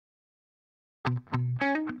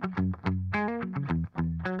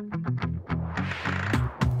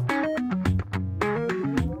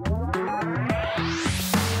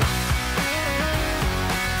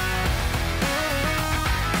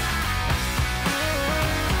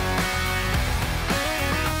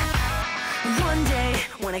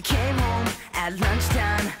When I came home at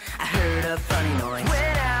lunchtime, I heard a funny noise.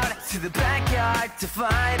 Went out to the backyard to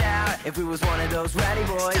find out if we was one of those ratty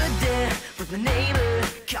boys. Stood there with my neighbor,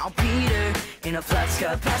 called Peter, in a flux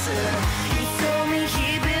capacitor. He told me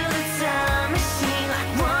he built a time machine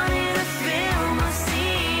like one in a film I've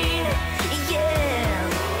seen. Yeah,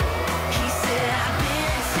 he said I've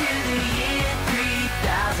been to the year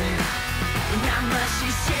 3000, and not much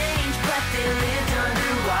has changed, but they lived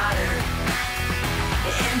underwater.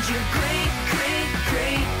 And your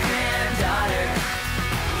great-great-great-granddaughter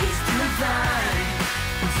is doing fine,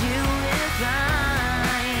 doing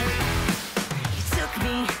fine. He took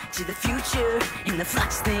me to the future in the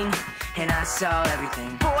flux thing, and I saw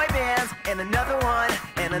everything. Boy bands, and another one,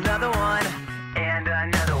 and another one, and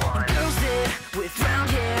another one. Girls there with round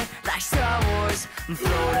hair like Star Wars, and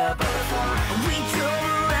float above the floor. We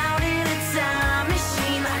drove around in a time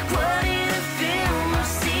machine like what in a film I've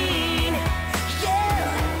seen.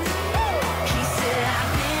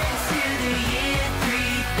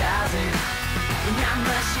 Not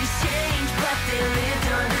much has changed, but they lived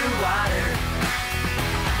underwater.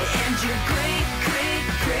 And your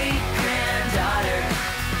great-great-great-granddaughter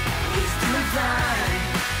is doing fine,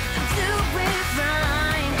 doing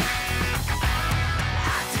fine. I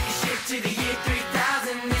took a ship to the year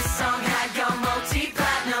 3000. This song had gone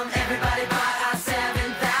multi-platinum. Everybody bought our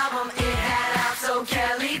 7th album. It had also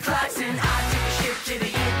Kelly Clarkson. I took a ship to the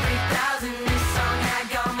year 3000. This song had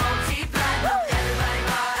gone multi-platinum. Everybody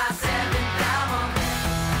bought our 7th album.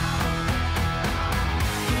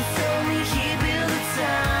 He told me he built a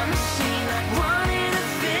time machine like one in a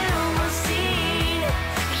film I've seen.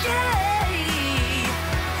 Yeah,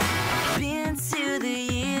 been to the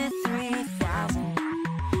year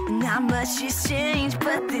 3000. Not much has changed,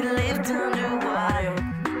 but they lived underwater.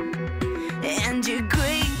 And your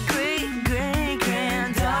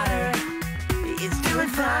great-great-great-granddaughter is doing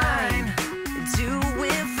fine,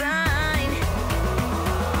 doing fine.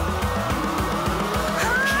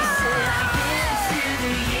 He said I've been to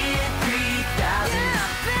the year 3000.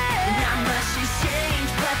 Not much has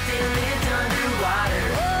changed, but they lived underwater.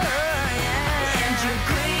 And your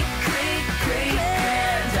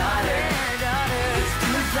great-great-great-granddaughter is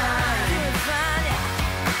doing fine, doing fine.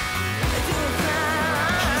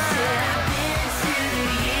 He said I've been to the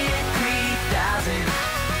year 3000.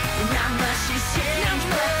 Not much has changed,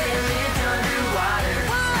 but they lived underwater.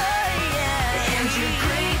 And your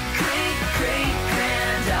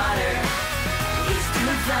great-great-great-granddaughter is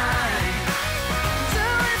doing fine,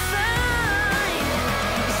 doing fine.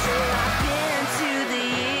 So I've been to the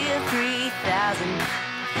year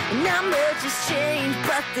 3000. Not much has changed,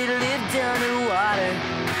 but they lived underwater.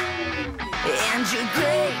 And your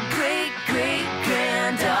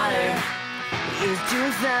great-great-great-granddaughter is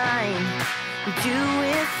doing fine,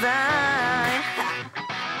 doing fine.